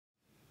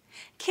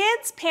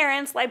Kids,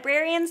 parents,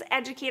 librarians,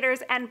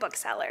 educators, and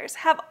booksellers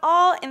have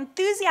all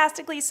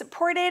enthusiastically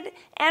supported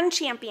and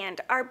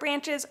championed our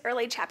branch's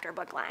early chapter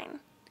book line.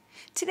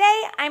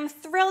 Today, I'm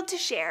thrilled to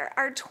share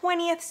our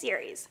 20th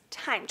series,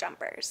 Time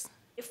Jumpers,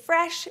 a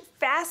fresh,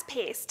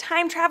 fast-paced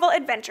time travel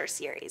adventure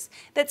series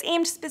that's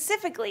aimed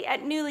specifically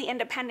at newly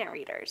independent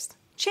readers.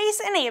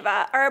 Chase and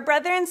Ava are a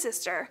brother and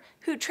sister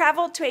who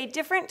travel to a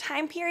different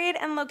time period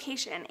and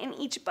location in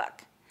each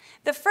book.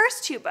 The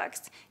first two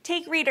books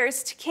take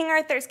readers to King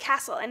Arthur's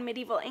castle in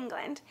medieval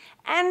England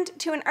and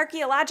to an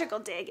archaeological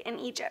dig in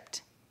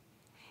Egypt.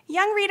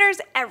 Young readers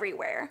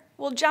everywhere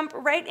will jump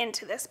right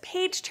into this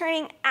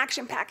page-turning,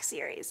 action-packed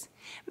series.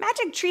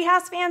 Magic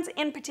Treehouse fans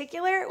in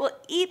particular will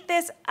eat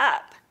this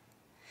up.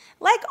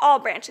 Like all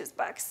Branch's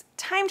books,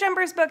 Time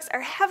Jumpers books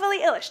are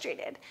heavily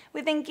illustrated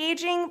with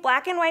engaging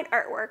black and white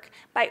artwork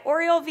by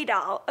Oriol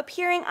Vidal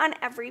appearing on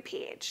every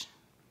page.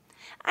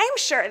 I'm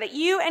sure that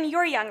you and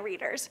your young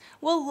readers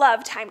will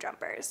love Time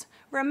Jumpers.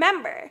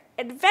 Remember,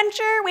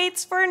 adventure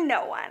waits for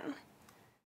no one.